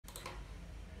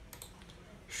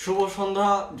শুভ সন্ধ্যা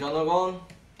জনগণ,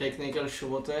 টেকনিক্যাল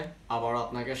শুভতে আবার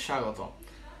আপনাকে স্বাগত।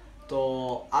 তো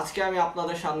আজকে আমি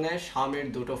আপনাদের সামনে Xiaomiর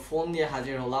দুটো ফোন নিয়ে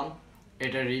হাজির হলাম।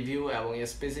 এটার রিভিউ এবং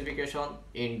স্পেসিফিকেশন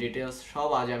ইন ডিটেলস সব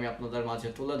আজ আমি আপনাদের মাঝে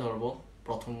তুলে ধরবো।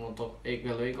 প্রথমত এই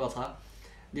গেল এই কথা।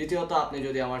 দ্বিতীয়ত, আপনি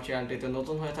যদি আমার চ্যানেলটিতে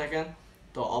নতুন হয়ে থাকেন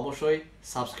তো অবশ্যই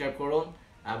সাবস্ক্রাইব করুন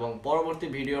এবং পরবর্তী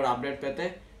ভিডিওর আপডেট পেতে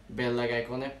বেল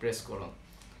আইকনে প্রেস করুন।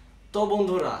 তো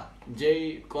বন্ধুরা, যেই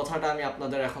কথাটা আমি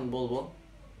আপনাদের এখন বলবো,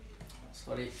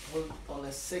 sorry hold on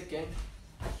a second.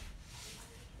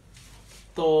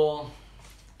 তো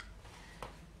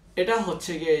এটা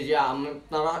হচ্ছে গিয়ে যে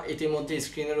আপনারা ইতিমধ্যে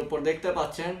স্ক্রিনের উপর দেখতে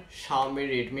পাচ্ছেন Xiaomi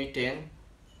Redmi 10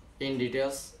 ইন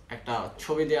ডিটেলস একটা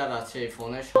ছবি দেওয়ার আছে এই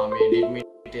ফোনে। Xiaomi Redmi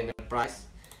 10 এর প্রাইস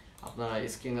আপনারা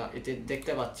স্ক্রিনে এতে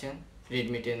দেখতে পাচ্ছেন।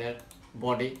 Redmi 10 এর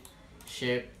body,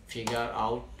 shape, figure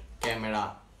out, camera,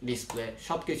 display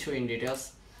সবকিছু ইন ডিটেলস।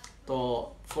 তো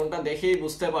ফোনটা দেখেই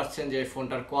বুঝতে পারছেন যে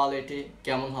ফোনটার কোয়ালিটি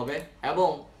কেমন হবে এবং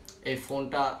এই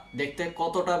ফোনটা দেখতে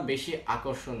কতটা বেশি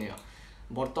আকর্ষণীয়।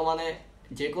 বর্তমানে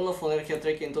যে কোনো ফোনের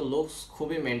ক্ষেত্রে কিন্তু লুকস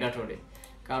খুবই ম্যান্ডেটরি,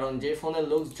 কারণ যে ফোনের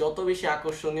লুকস যত বেশি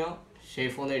আকর্ষণীয় সেই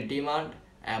ফোনের ডিমান্ড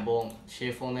এবং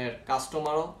সেই ফোনের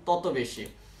কাস্টমারও তত বেশি।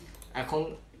 এখন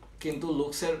কিন্তু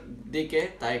লুকসের দিকে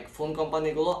তাই ফোন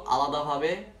কোম্পানিগুলো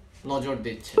আলাদাভাবে নজর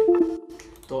দিচ্ছে।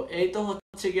 তো এই তো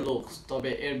হচ্ছে কি লুকস, তবে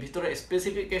এর ভিতরে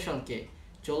স্পেসিফিকেশন কি,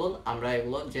 চলুন আমরা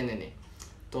এগুলো জেনে নিই।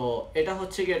 তো এটা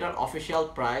হচ্ছে কি এটার অফিসিয়াল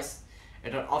প্রাইস।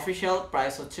 এটার অফিসিয়াল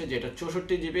প্রাইস হচ্ছে যেটা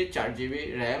 64GB 4GB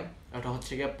র্যাম, এটা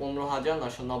হচ্ছে গিয়ে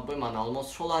 15,990, মানে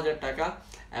অলমোস্ট 16,000 টাকা।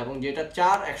 এবং যেটা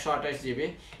 128GB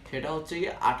সেটা হচ্ছে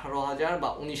গিয়ে 18,000 বা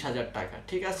 19,000 টাকা,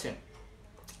 ঠিক আছে।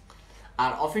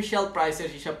 আর অফিসিয়াল প্রাইসের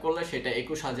হিসাব করলে সেটা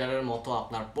 21,000-এর মতো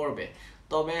আপনার পড়বে।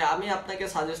 তবে আমি আপনাকে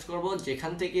সাজেস্ট করব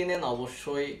যেখান থেকে নেন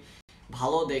অবশ্যই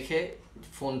ভালো দেখে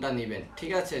ফোনটা নেবেন,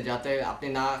 ঠিক আছে, যাতে আপনি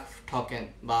না ঠকেন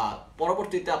বা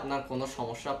পরবর্তীতে আপনার কোনো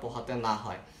সমস্যা পোহাতে না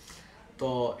হয়। তো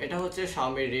এটা হচ্ছে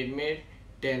Xiaomi Redmi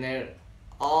 10 এর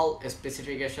অল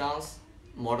স্পেসিফিকেশনস,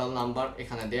 মডেল নাম্বার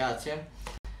এখানে দেওয়া আছে।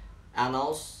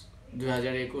 অ্যানাউন্স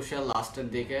 2021-এর লাস্টের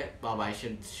দিকে বা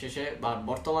 22-এর শেষে, বা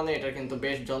বর্তমানে এটা কিন্তু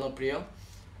বেশ জনপ্রিয়।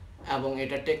 এবং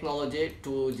এটা টেকনোলজি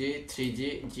 2G 3G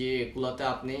যে এগুলোতে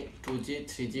আপনি 2G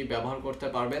 3G ব্যবহার করতে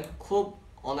পারবেন খুব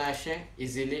অনায়াসে,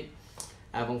 ইজিলি।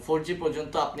 এবং 4G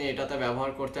পর্যন্ত আপনি এটাতে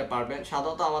ব্যবহার করতে পারবেন।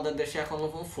 সাধারণত আমাদের দেশে এখনও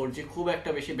 4G খুব একটা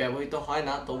বেশি ব্যবহৃত হয়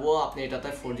না, তবুও আপনি এটাতে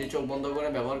 4G চোখ বন্ধ করে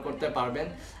ব্যবহার করতে পারবেন।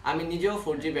 আমি নিজেও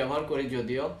 4G ব্যবহার করি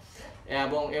যদিও।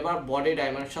 এবং এবার বডি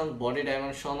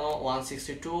ডাইমেনশনও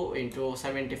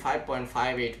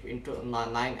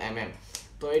 162x75.58x9 mm।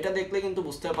 তো এটা দেখলে কিন্তু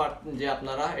বুঝতে পারতেন যে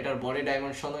আপনারা এটার বডি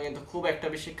ডাইমেনশনও কিন্তু খুব একটা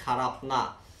বেশি খারাপ না।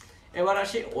 এবার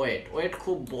আসি ওয়েট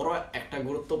খুব বড় একটা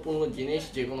গুরুত্বপূর্ণ জিনিস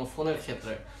যে কোনো ফোনের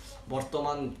ক্ষেত্রে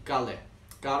বর্তমান কালে,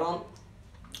 কারণ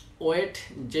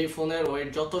যে ফোনের ওয়েট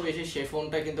যত বেশি সেই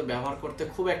ফোনটা কিন্তু ব্যবহার করতে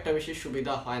খুব একটা বেশি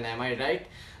সুবিধা হয় না, এম আই রাইট?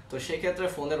 তো সেক্ষেত্রে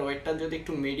ফোনের ওয়েটটা যদি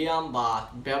একটু মিডিয়াম বা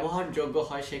ব্যবহারযোগ্য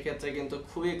হয় সেক্ষেত্রে কিন্তু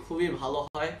খুবই ভালো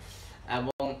হয়।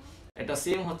 এবং এটা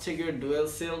সিম হচ্ছে গিয়ে ডুয়েল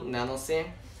সিম ন্যানো সিম।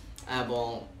 এবং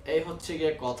এই হচ্ছে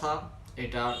গিয়ে কথা,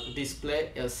 এটার display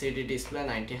LCD display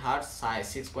 90Hz, size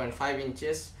 6.5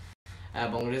 inches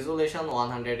এবং রেজুলেশন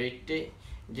 180,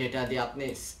 যেটা দিয়ে আপনি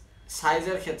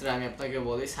সাইজের ক্ষেত্রে আমি আপনাকে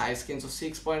বলি সাইজ কিন্তু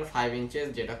 6.5 ইঞ্চেস,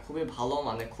 যেটা খুবই ভালো,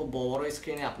 মানে খুব বড়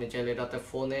স্ক্রিনে আপনি চাইলে এটাতে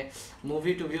ফোনে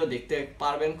মুভি টুভিও দেখতে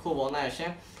পারবেন খুব অনায়াসে।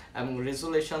 এবং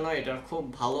রেজুলেশনও এটার খুব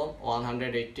ভালো,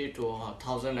 180 to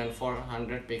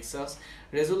 1400 পিক্সেলস।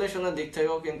 রেজুলেশনের দিক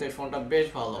থেকেও কিন্তু এই ফোনটা বেশ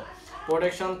ভালো।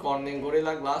 Protection Corning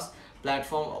gorilla glass,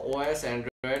 platform OS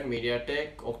Android MediaTek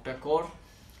octa core,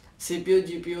 CPU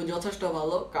GPU যথেষ্ট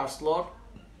ভালো, কার্ড স্লট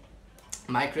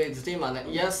মাইক্রো এইচডি, মানে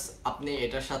ইয়াস আপনি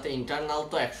এটার সাথে ইন্টারনাল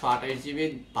তো 128GB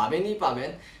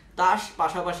পাবেন। তার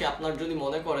পাশাপাশি আপনার যদি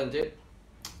মনে করেন যে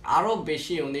আরও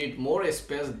বেশি you need more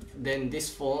space then this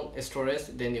phone storage,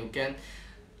 then you can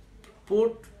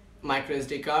put micro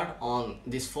SD card on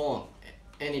this phone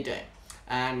anytime.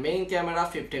 And main camera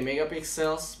 50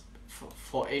 megapixels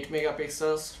for 8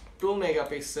 megapixels, 2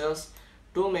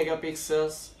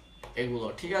 megapixels এগুলো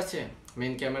ঠিক আছে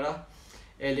main camera.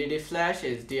 LED flash,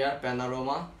 HDR,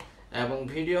 panorama এবং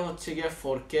video হচ্ছে গিয়ে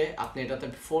 4K। আপনি এটাতে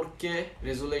 4K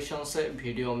রেজুলেশনসে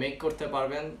video make করতে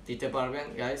পারবেন, দিতে পারবেন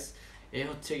গাইস। এই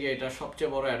হচ্ছে গিয়ে এটা সবচেয়ে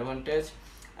বড় অ্যাডভান্টেজ।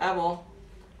 এবং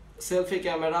সেলফি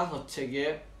ক্যামেরা হচ্ছে গিয়ে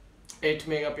 8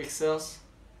 megapixels,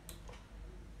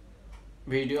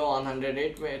 video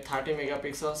 30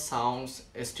 megapixel, sounds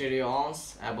stereo অনস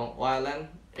এবং ওয়াইল্যান্ড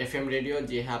এফএম রেডিও,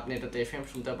 যে হ্যাঁ আপনি এটাতে এফএম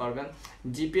শুনতে পারবেন।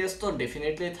 জিপিএস তো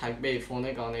ডেফিনেটলি থাকবে এই ফোনে,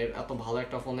 কারণ এত ভালো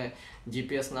একটা ফোনে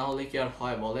জিপিএস না হলে কি আর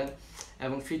হয় বলেন।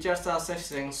 এবং ফিচার্স আছে,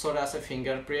 সেন্সর আছে,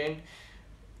 ফিঙ্গারপ্রিন্ট,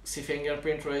 সি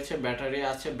ফিঙ্গারপ্রিন্ট রয়েছে, ব্যাটারি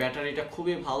আছে, ব্যাটারিটা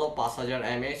খুবই ভালো 5000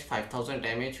 mAh 5000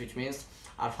 mAh which means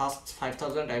R fast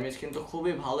 5000 mAh কিন্তু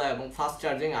খুবই ভালো এবং fast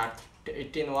charging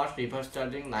 18 watt, reverse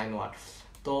charging 9 watt.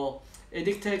 তো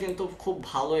এদিক থেকে কিন্তু খুব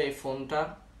ভালো এই ফোনটা।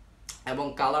 এবং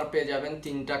কালার পেয়ে যাবেন,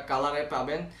 3টা কালারে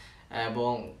পাবেন।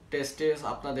 এবং টেস্টে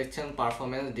আপনারা দেখছেন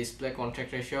performance, display,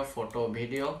 contact ratio, photo,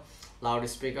 video, loud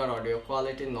speaker, audio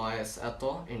quality, noise, এত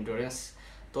এন্ডুরেন্স।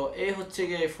 তো এই হচ্ছে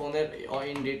গিয়ে এই ফোনের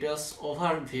ইন ডিটেলস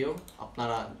ওভারভিউ।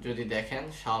 আপনারা যদি দেখেন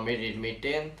Xiaomi Redmi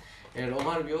 10 এর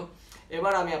ওভারভিউ।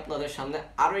 এবার আমি আপনাদের সামনে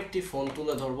আরও একটি ফোন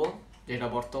তুলে ধরবো যেটা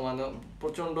বর্তমানে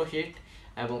প্রচণ্ড হিট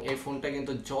এবং এই ফোনটা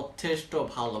কিন্তু যথেষ্ট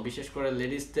ভালো, বিশেষ করে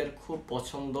লেডিসদের খুব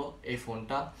পছন্দ এই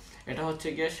ফোনটা। এটা হচ্ছে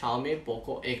গিয়ে Xiaomi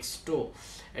Poco X2।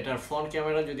 এটার ফ্রন্ট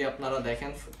ক্যামেরা যদি আপনারা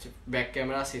দেখেন, back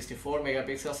camera 64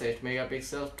 megapixel, 8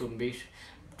 megapixel, 20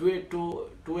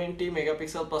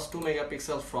 megapixel plus 2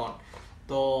 megapixel front.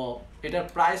 তো এটার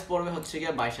প্রাইস পড়বে হচ্ছে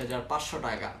গিয়ে 22,500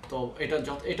 টাকা। তো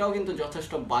এটাও কিন্তু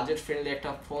যথেষ্ট বাজেট ফ্রেন্ডলি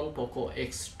একটা ফোন Poco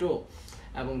X2।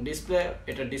 এবং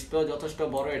এটা ডিসপ্লেও যথেষ্ট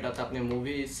বড়, এটাতে আপনি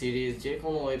মুভি, সিরিজ, যে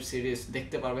কোনো ওয়েব সিরিজ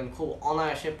দেখতে পারবেন খুব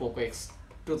অনায়াসে Poco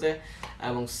X2-তে।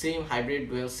 এবং সিম হাইব্রিড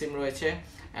ডুয়েল সিম রয়েছে,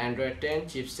 অ্যান্ড্রয়েড 10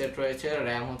 চিপসেট রয়েছে,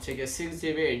 র্যাম হচ্ছে গিয়ে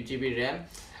 6GB 8GB র্যাম।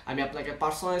 আমি আপনাকে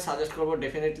পার্সোনালি সাজেস্ট করবো,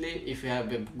 definitely if you have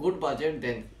a good budget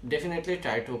then definitely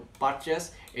try to purchase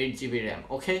 8GB RAM.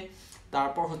 ওকে,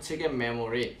 তারপর হচ্ছে গিয়ে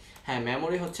মেমোরি। হ্যাঁ,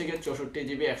 মেমোরি হচ্ছে গিয়ে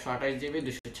 64GB 128GB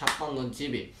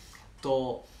 256GB। তো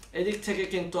এদিক থেকে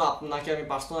কিন্তু আপনাকে আমি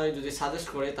পার্সোনালি যদি সাজেস্ট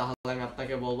করি তাহলে আমি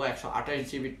আপনাকে বলবো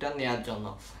 128GBটা নেওয়ার জন্য।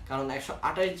 কারণ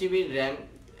 128GB র্যাম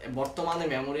বর্তমানে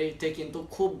মেমোরিতে কিন্তু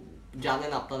খুব,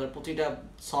 জানেন আপনাদের প্রতিটা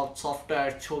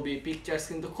সফটওয়্যার, ছবি, পিকচার্স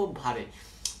কিন্তু খুব ভারী।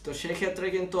 তো সেক্ষেত্রে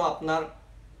কিন্তু আপনার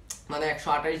মানে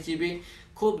 128GB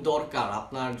খুব দরকার।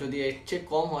 আপনার যদি এর চেয়ে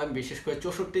কম হয়, বিশেষ করে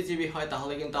 64GB হয়,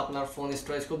 তাহলে কিন্তু আপনার ফোন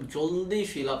স্টোরেজ খুব জলদি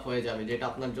ফিল আপ হয়ে যাবে, যেটা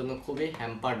আপনার জন্য খুবই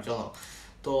হ্যাম্পারজনক।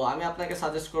 তো আমি আপনাকে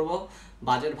সাজেস্ট করব,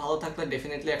 বাজেট ভালো থাকলে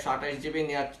ডেফিনেটলি 128GB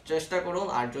নেওয়ার চেষ্টা করুন।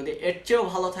 আর যদি এর চেয়েও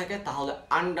ভালো থাকে তাহলে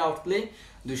আনডাউটলি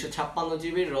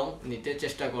 256GB রোম নিতে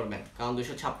চেষ্টা করবেন। কারণ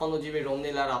 256GB রোম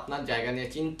নিলে আর আপনার জায়গা নিয়ে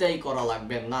চিন্তাই করা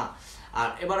লাগবে না। আর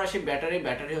এবার আসি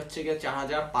ব্যাটারি হচ্ছে গিয়ে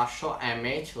 4500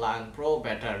 mAh lion pro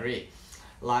battery.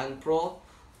 Lion pro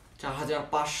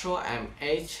 4500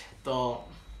 mAh। তো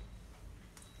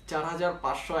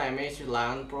 4500 mAh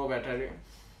লায়ন প্রো ব্যাটারি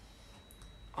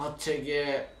হচ্ছে গিয়ে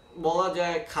বলা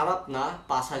যায় খারাপ না।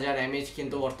 5000 mAh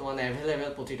কিন্তু বর্তমানে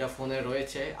অ্যাভেলেবেল প্রতিটা ফোনে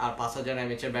রয়েছে। আর 5000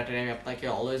 mAh এর ব্যাটারি আমি আপনাকে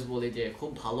অলওয়েজ বলি যে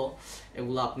খুব ভালো।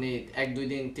 এগুলো আপনি 1-2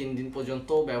 দিন 3 দিন পর্যন্ত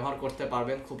ব্যবহার করতে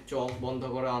পারবেন খুব চোখ বন্ধ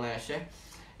করে অনায়াসে।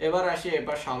 এবার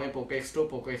Xiaomi Poco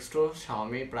X2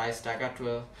 Xiaomi price টাকা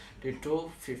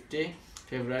 2250,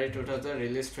 ফেব্রুয়ারি 2000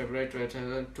 রিলিজ, ফেব্রুয়ারি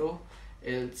 2002,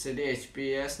 LCD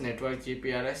HPS network,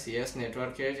 GPRS CS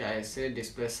network age, ISA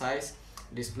display size,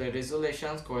 display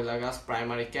resolution, কয়লা গ্লাস,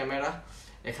 প্রাইমারি ক্যামেরা।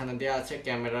 এখানে দেওয়া আছে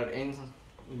ক্যামেরার in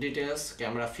details,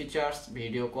 camera features,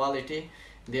 video quality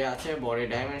দেওয়া আছে, বডি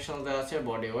ডাইমেনশন দেওয়া আছে,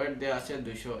 বডি ওয়েট দেওয়া আছে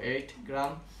 208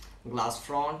 গ্রাম, গ্লাস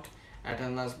ফ্রন্ট,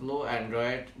 অ্যাটেন্ডান্স ব্লু,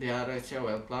 অ্যান্ড্রয়েড দেওয়া রয়েছে,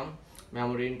 welcome.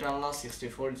 Memory internal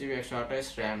 64GB 128,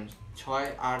 RAM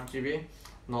 6-8GB,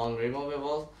 non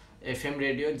removable, FM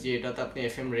radio, যেটাতে আপনি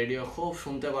FM রেডিও খুব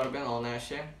শুনতে পারবেন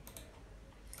অনায়াসে।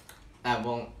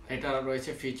 এবং এটা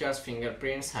রয়েছে features,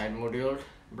 fingerprint, side module,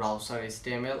 browser,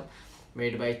 HTML,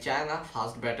 made by China,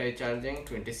 fast battery charging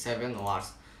 27 ওয়াটস।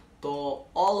 তো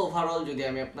অল ওভারঅল যদি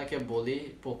আমি আপনাকে বলি,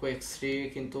 পোকো X3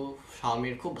 কিন্তু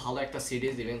Xiaomiর খুব ভালো একটা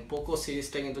সিরিজ। ইভেন পোকো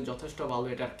সিরিজটা কিন্তু যথেষ্ট ভালো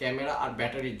এটার ক্যামেরা আর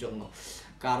ব্যাটারির জন্য,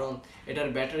 কারণ এটার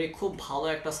ব্যাটারি খুব ভালো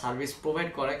একটা সার্ভিস প্রোভাইড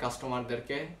করে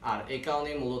কাস্টমারদেরকে। আর এই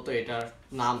কারণেই মূলত এটার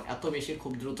নাম এত বেশি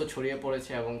খুব দ্রুত ছড়িয়ে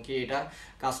পড়েছে এবং কি এটা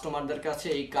কাস্টমারদের কাছে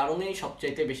এই কারণেই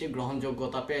সবচাইতে বেশি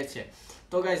গ্রহণযোগ্যতা পেয়েছে।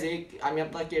 তো গাইজ আমি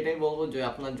আপনাকে এটাই বলবো যে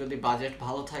আপনার যদি বাজেট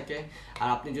ভালো থাকে আর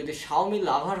আপনি যদি Xiaomi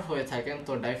লাভার হয়ে থাকেন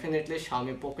তো ডেফিনেটলি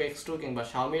Xiaomi Poco X2 কিংবা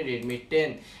Xiaomi Redmi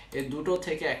 10 এই দুটো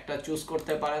থেকে একটা চুজ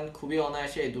করতে পারেন খুবই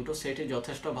অনায়াসে। এই দুটো সেটই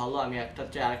যথেষ্ট ভালো। আমি একটার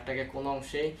চেয়ে আরেকটাকে কোনো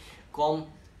অংশেই কম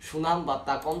সুনাম বা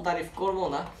তা কম তারিফ করব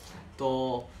না। তো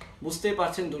বুঝতেই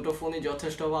পারছেন দুটো ফোনই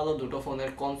যথেষ্ট ভালো। দুটো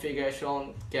ফোনের কনফিগারেশন,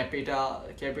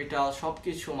 ক্যাপিটাল সব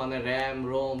কিছু, মানে RAM,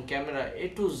 Rome, camera A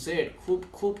to Z খুব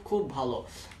খুব খুব ভালো।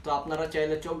 তো আপনারা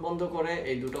চাইলে চোখ বন্ধ করে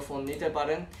এই দুটো ফোন নিতে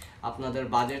পারেন আপনাদের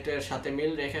বাজেটের সাথে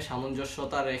মিল রেখে,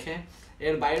 সামঞ্জস্যতা রেখে।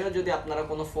 এর বাইরেও যদি আপনারা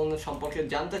কোনো ফোন সম্পর্কে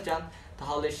জানতে চান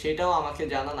তাহলে সেটাও আমাকে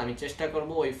জানান, আমি চেষ্টা করব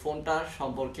ওই ফোনটার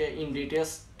সম্পর্কে ইন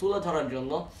ডিটেলস তুলে ধরার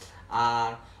জন্য।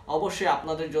 আর অবশ্যই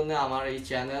আপনাদের জন্য আমার এই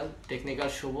চ্যানেল টেকনিক্যাল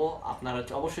শুভ, আপনারা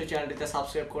অবশ্যই চ্যানেলটিতে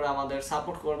সাবস্ক্রাইব করে আমাদের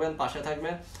সাপোর্ট করবেন, পাশে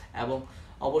থাকবেন এবং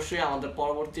অবশ্যই আমাদের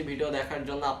পরবর্তী ভিডিও দেখার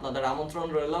জন্য আপনাদের আমন্ত্রণ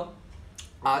রইল।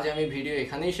 আজ আমি ভিডিও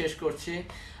এখানেই শেষ করছি।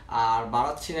 আর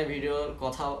বাড়াচ্ছি না ভিডিওর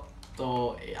কথা। তো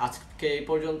আজকে এই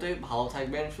পর্যন্তই। ভালো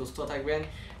থাকবেন, সুস্থ থাকবেন,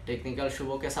 টেকনিক্যাল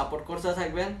শুভকে সাপোর্ট করতে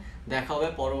থাকবেন। দেখা হবে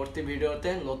পরবর্তী ভিডিওতে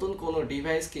নতুন কোনো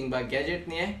ডিভাইস কিংবা গ্যাজেট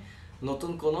নিয়ে,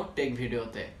 নতুন কোনো টেক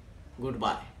ভিডিওতে। Good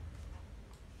bye.